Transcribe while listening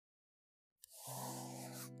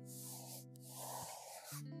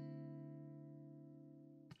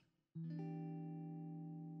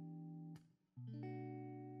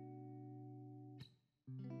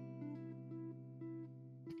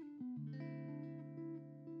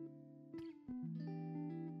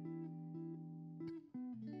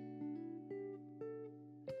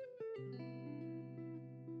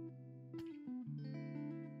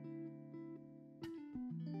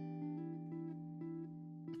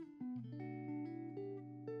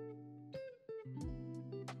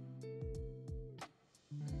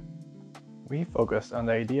We focused on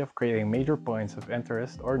the idea of creating major points of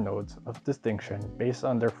interest or nodes of distinction based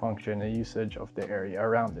on their function and usage of the area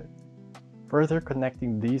around it. Further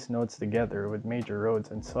connecting these nodes together with major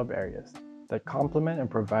roads and sub-areas that complement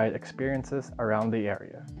and provide experiences around the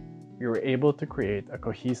area. We were able to create a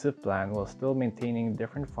cohesive plan while still maintaining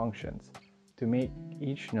different functions to make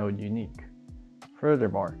each node unique.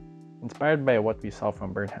 Furthermore, inspired by what we saw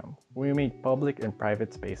from Burnham, we made public and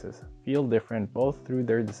private spaces feel different both through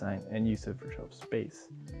their design and usage of space.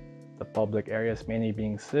 The public areas, mainly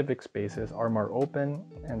being civic spaces, are more open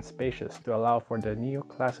and spacious to allow for the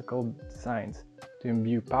neoclassical designs to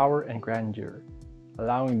imbue power and grandeur,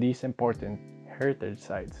 allowing these important heritage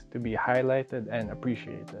sites to be highlighted and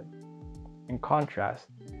appreciated. In contrast,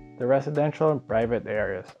 the residential and private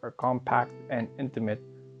areas are compact and intimate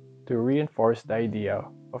to reinforce the idea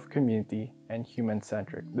of community and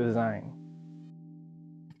human-centric design.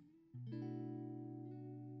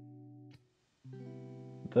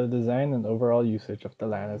 The design and overall usage of the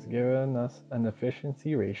land has given us an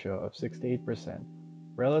efficiency ratio of 68%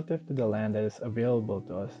 relative to the land that is available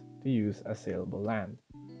to us to use as saleable land.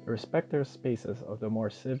 The respective spaces of the more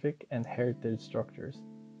civic and heritage structures,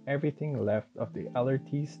 everything left of the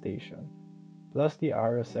LRT station, plus the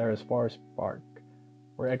Araceres Forest Park,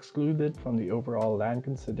 were excluded from the overall land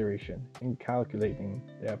consideration in calculating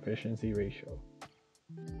the efficiency ratio.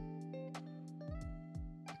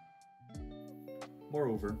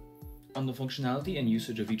 Moreover, on the functionality and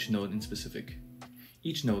usage of each node in specific.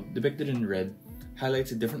 Each node, depicted in red,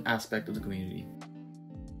 highlights a different aspect of the community.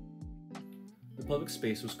 The public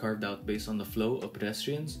space was carved out based on the flow of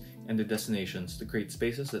pedestrians and their destinations to create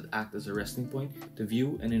spaces that act as a resting point to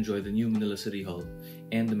view and enjoy the new Manila City Hall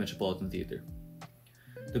and the Metropolitan Theater.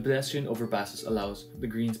 The pedestrian overpasses allows the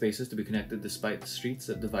green spaces to be connected despite the streets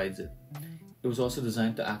that divides it. It was also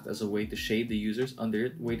designed to act as a way to shade the users under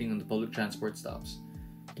it waiting on the public transport stops.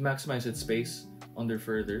 To maximize its space under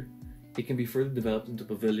further, it can be further developed into a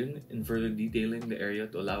pavilion and further detailing the area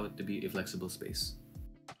to allow it to be a flexible space.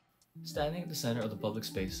 Standing at the center of the public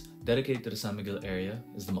space dedicated to the San Miguel area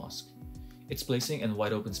is the mosque. Its placing and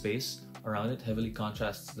wide open space around it heavily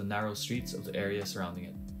contrasts the narrow streets of the area surrounding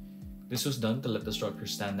it. This was done to let the structure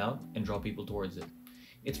stand out and draw people towards it.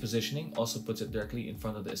 Its positioning also puts it directly in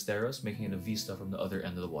front of the esteros, making it a vista from the other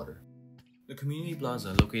end of the water. The Community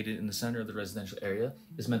Plaza, located in the center of the residential area,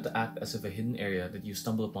 is meant to act as if a hidden area that you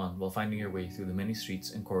stumble upon while finding your way through the many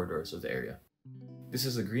streets and corridors of the area. This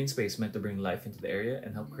is a green space meant to bring life into the area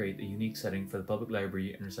and help create a unique setting for the public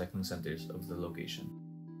library and recycling centers of the location.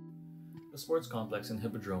 The sports complex in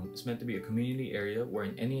Hippodrome is meant to be a community area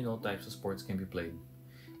wherein any and all types of sports can be played.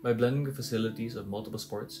 By blending the facilities of multiple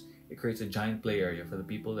sports, it creates a giant play area for the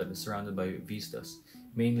people that is surrounded by vistas,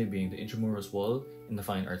 mainly being the Intramuros Wall and the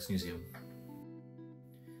Fine Arts Museum.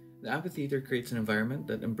 The amphitheater creates an environment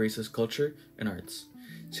that embraces culture and arts.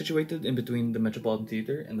 Situated in between the Metropolitan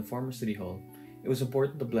Theater and the former City Hall, it was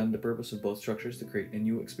important to blend the purpose of both structures to create a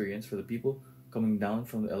new experience for the people coming down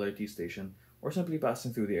from the LRT station or simply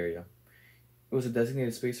passing through the area. It was a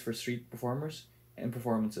designated space for street performers and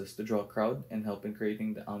performances to draw a crowd and help in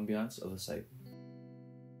creating the ambiance of the site.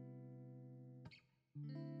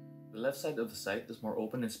 The left side of the site is more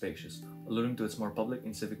open and spacious, alluding to its more public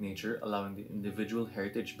and civic nature, allowing the individual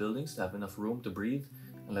heritage buildings to have enough room to breathe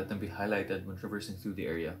and let them be highlighted when traversing through the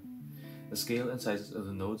area. The scale and sizes of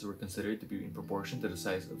the nodes were considered to be in proportion to the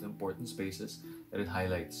size of the important spaces that it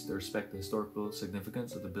highlights to respect the historical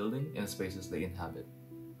significance of the building and the spaces they inhabit.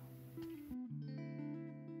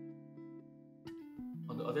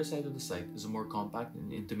 On the other side of the site is a more compact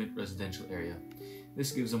and intimate residential area.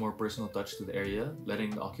 This gives a more personal touch to the area, letting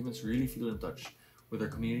the occupants really feel in touch with their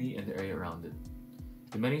community and the area around it.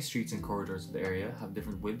 The many streets and corridors of the area have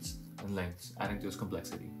different widths and lengths, adding to its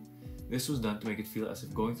complexity. This was done to make it feel as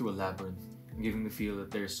if going through a labyrinth and giving the feel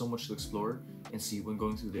that there is so much to explore and see when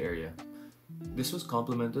going through the area. This was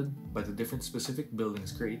complemented by the different specific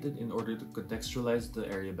buildings created in order to contextualize the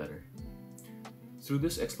area better. Through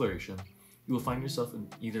this exploration, you will find yourself in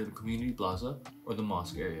either the Community Plaza or the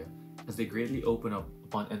Mosque area, as they greatly open up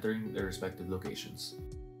upon entering their respective locations.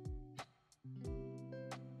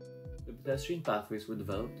 The pedestrian pathways were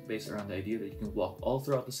developed based around the idea that you can walk all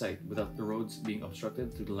throughout the site without the roads being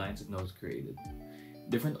obstructed through the lines of nodes created.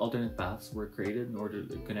 Different alternate paths were created in order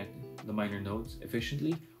to connect the minor nodes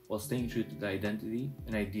efficiently while staying true to the identity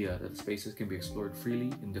and idea that the spaces can be explored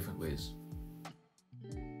freely in different ways.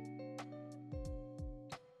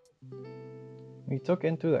 We took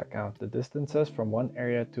into account the distances from one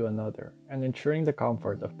area to another and ensuring the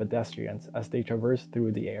comfort of pedestrians as they traverse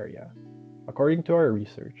through the area. According to our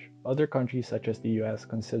research, other countries such as the US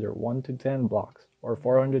consider 1 to 10 blocks or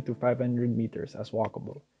 400 to 500 meters as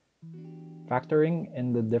walkable. Factoring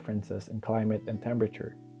in the differences in climate and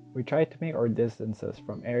temperature, we tried to make our distances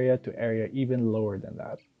from area to area even lower than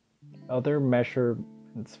that. Other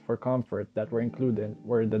measurements for comfort that were included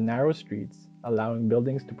were the narrow streets, allowing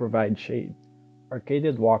buildings to provide shade,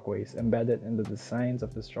 arcaded walkways embedded in the designs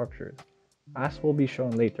of the structures, as will be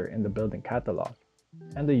shown later in the building catalog,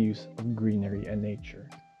 and the use of greenery and nature.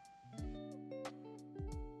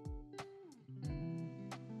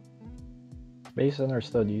 Based on our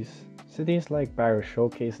studies, cities like Paris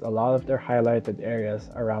showcased a lot of their highlighted areas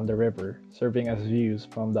around the river, serving as views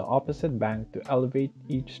from the opposite bank to elevate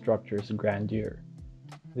each structure's grandeur.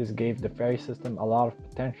 This gave the ferry system a lot of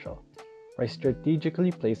potential. By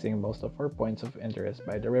strategically placing most of our points of interest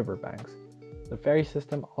by the riverbanks, the ferry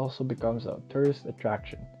system also becomes a tourist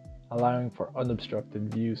attraction, allowing for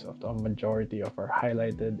unobstructed views of the majority of our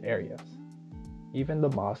highlighted areas. Even the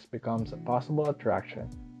mosque becomes a possible attraction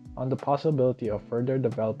on the possibility of further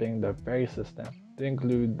developing the ferry system to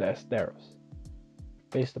include the esteros.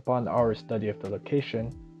 Based upon our study of the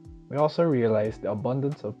location, we also realized the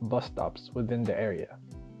abundance of bus stops within the area.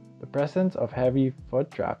 The presence of heavy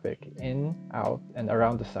foot traffic in, out, and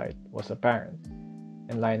around the site was apparent.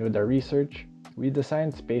 In line with our research, we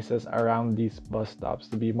designed spaces around these bus stops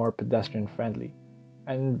to be more pedestrian-friendly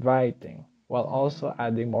and inviting, while also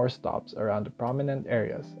adding more stops around the prominent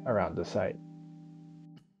areas around the site.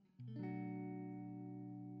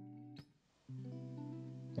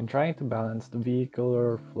 In trying to balance the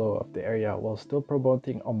vehicular flow of the area while still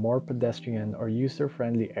promoting a more pedestrian or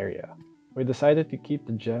user-friendly area, we decided to keep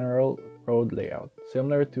the general road layout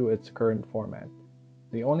similar to its current format.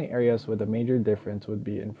 The only areas with a major difference would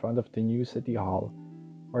be in front of the new City Hall,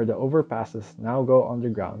 where the overpasses now go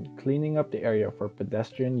underground, cleaning up the area for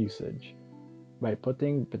pedestrian usage by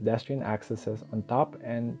putting pedestrian accesses on top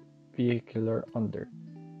and vehicular under.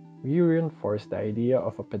 We reinforce the idea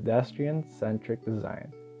of a pedestrian-centric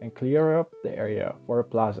design and clear up the area for a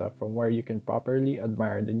plaza from where you can properly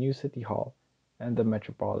admire the new City Hall and the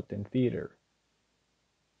Metropolitan Theater.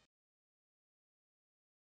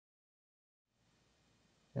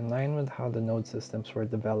 In line with how the node systems were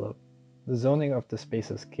developed, the zoning of the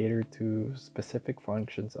spaces catered to specific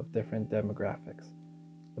functions of different demographics.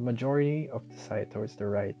 The majority of the site towards the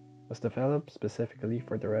right was developed specifically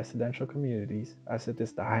for the residential communities, as it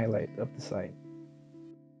is the highlight of the site.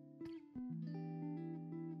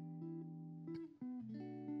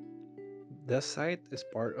 The site is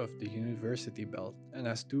part of the University Belt and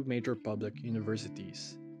has two major public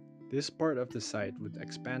universities. This part of the site would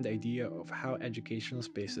expand the idea of how educational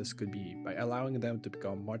spaces could be by allowing them to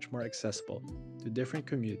become much more accessible to different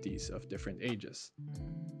communities of different ages.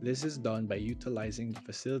 This is done by utilizing the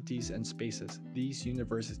facilities and spaces these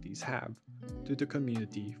universities have to the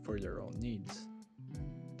community for their own needs.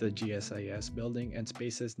 The GSIS building and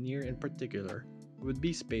spaces near in particular would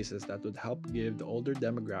be spaces that would help give the older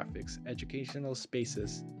demographics educational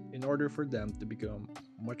spaces in order for them to become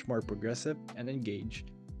much more progressive and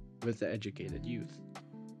engaged with the educated youth.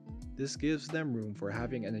 This gives them room for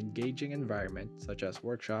having an engaging environment such as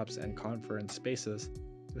workshops and conference spaces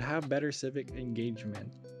to have better civic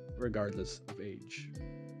engagement regardless of age.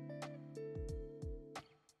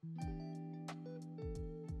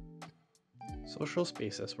 Social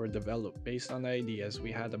spaces were developed based on the ideas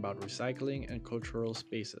we had about recycling and cultural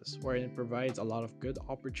spaces, wherein it provides a lot of good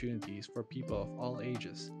opportunities for people of all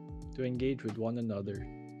ages to engage with one another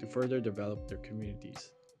to further develop their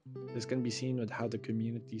communities. This can be seen with how the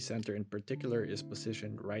community center in particular is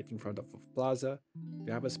positioned right in front of a plaza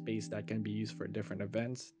to have a space that can be used for different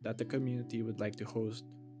events that the community would like to host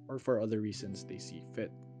or for other reasons they see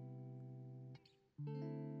fit.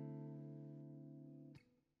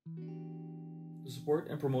 To support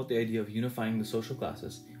and promote the idea of unifying the social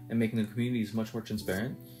classes and making the communities much more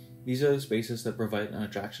transparent, these are the spaces that provide an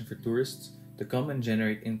attraction for tourists to come and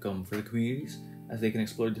generate income for the communities as they can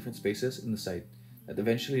explore different spaces in the site that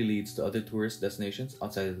eventually leads to other tourist destinations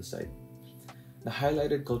outside of the site. The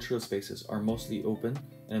highlighted cultural spaces are mostly open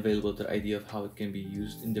and available to the idea of how it can be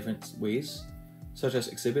used in different ways, such as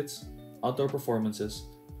exhibits, outdoor performances,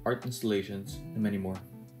 art installations, and many more.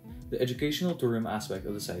 The educational tourism aspect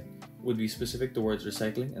of the site would be specific towards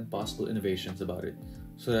recycling and possible innovations about it,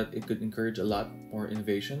 so that it could encourage a lot more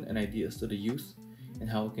innovation and ideas to the youth and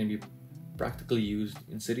how it can be practically used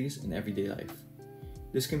in cities and everyday life.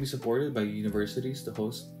 This can be supported by universities to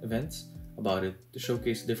host events about it to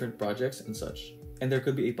showcase different projects and such. And there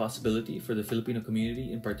could be a possibility for the Filipino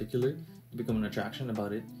community in particular to become an attraction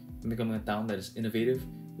about it and becoming a town that is innovative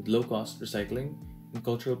with low-cost recycling and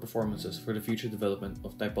cultural performances for the future development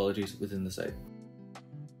of typologies within the site.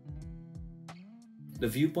 The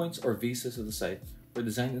viewpoints or vistas of the site were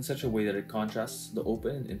designed in such a way that it contrasts the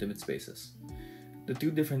open and intimate spaces. The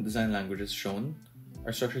two different design languages shown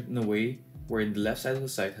are structured in a way wherein the left side of the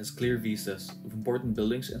site has clear vistas of important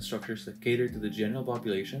buildings and structures that cater to the general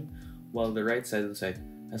population, while the right side of the site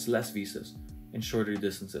has less vistas and shorter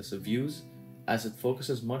distances of views, as it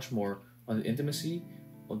focuses much more on the intimacy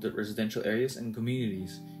of the residential areas and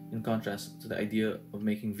communities, in contrast to the idea of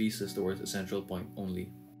making vistas towards a central point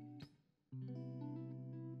only.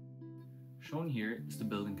 Shown here is the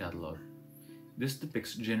building catalog. This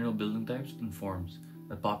depicts general building types and forms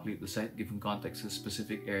that populate the site, giving context to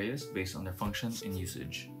specific areas based on their function and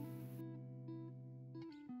usage.